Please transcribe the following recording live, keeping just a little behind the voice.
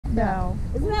No.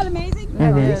 Isn't that amazing?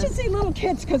 Mhm. You should see little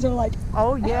kids because they're like,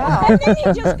 Oh yeah. and then he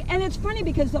just, and it's funny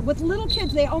because with little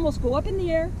kids, they almost go up in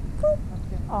the air.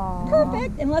 Aw.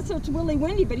 Perfect, unless it's really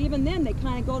windy, but even then they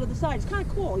kind of go to the side. It's kind of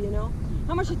cool, you know?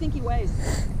 How much do you think he weighs?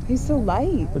 He's so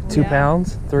light. With 2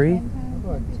 pounds? 3?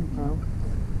 What, 2 pounds?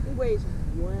 He weighs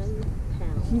 1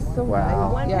 pound. He's so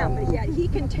Wow. light. 1 pound, but yeah, he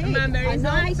can take a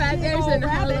nice feathers big old and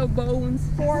hollow rabbit, bones.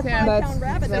 4 or 5 That's pound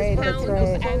rabbit. right, That's that's pound,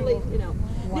 right. totally, you know.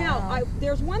 Wow. Now,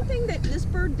 there's one thing that this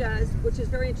bird does, which is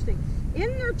very interesting.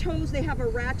 In their toes, they have a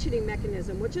ratcheting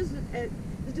mechanism, which is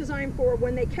designed for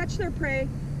when they catch their prey,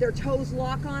 their toes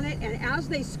lock on it, and as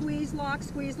they squeeze lock,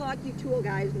 you tool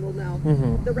guys will know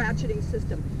the ratcheting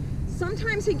system.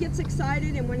 Sometimes he gets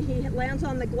excited, and when he lands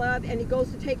on the glove and he goes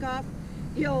to take off,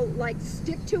 he'll like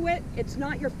stick to it. It's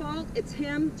not your fault, it's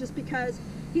him, just because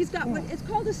he's got what it's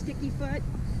called a sticky foot.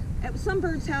 Some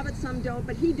birds have it, some don't,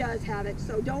 but he does have it.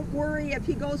 So don't worry if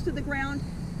he goes to the ground,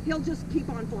 he'll just keep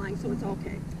on flying, so it's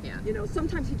okay. Yeah. You know,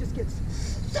 sometimes he just gets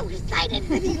so excited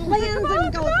that he lands and he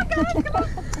goes, come on.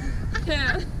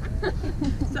 Yeah.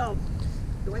 So,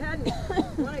 go ahead and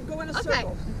want to go in a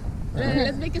circle.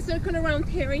 Let's make a circle around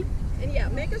Terry. And yeah,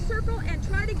 make a circle and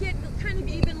try to get kind of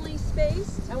evenly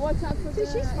spaced. And watch out for See,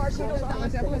 she's smart. She knows all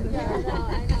this. Yeah, I know.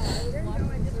 There you go.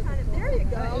 And just kind of, there you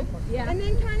go. Yeah. And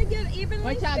then kind of get evenly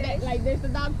Watch out, spaced. like there's a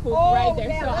dog poop Oh, right there.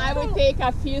 yeah, So let's I would go. take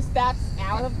a few steps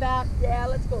out of that, Yeah,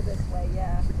 let's go this way.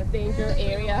 Yeah. the danger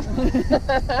area.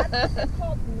 That's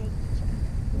called nature.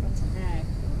 Alright.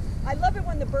 I love it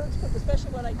when the birds poop,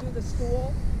 especially when I do the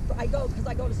school. Because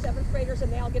I go to 7th graders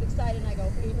and they all get excited and I go,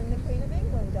 even the Queen of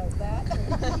England does that. You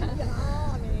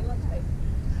know, I mean, let's face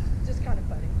it. Just kind of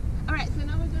funny. Alright, so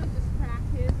now we're going to just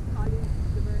practice calling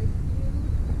the bird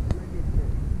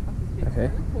cue. Okay.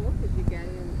 It's kind of cool because you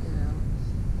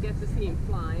get to see him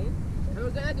flying. And we're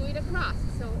going to do it across.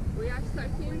 So we are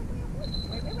starting.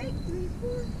 Wait. 3,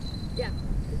 4. Yeah,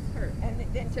 it's her. And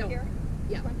then So, here.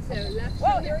 Yeah, so left Whoa,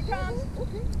 shoulder. here he comes.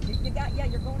 Okay. You got, yeah,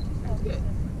 you're going too slow. Good.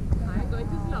 I'm going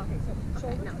too slow. Okay, so Okay,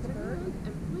 shoulder now to the turn bird. around and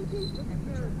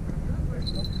point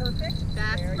it. Perfect.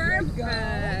 That's There perfect. you go.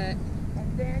 And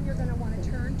then you're going to want to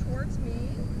turn towards me.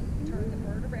 Turn the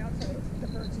bird around so the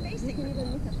bird's facing you.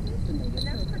 And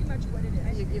that's pretty much what it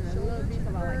is. You give it a little bit of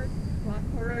a Bird,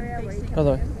 bird facing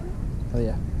Other way. this. Oh,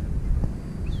 yeah.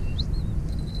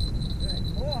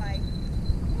 Good boy.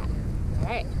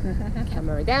 Alright.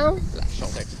 Camera down. Left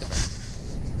shoulder to the bird.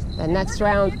 The next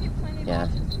round. Give you plenty of Yeah.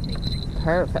 options to take pictures.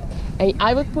 Perfect. And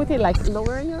I would put it like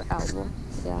lower your elbow.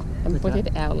 Yeah. And put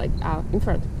it out like out in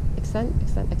front. Extend.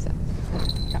 Perfect.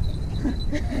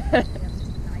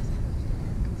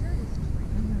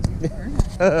 Nice.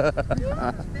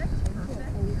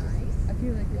 I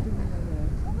feel like you're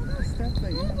doing the stuff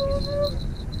that you have to do.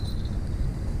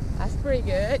 That's pretty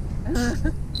good.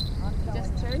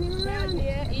 Just turn him around.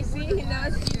 Yeah, easy. He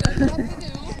knows what to do.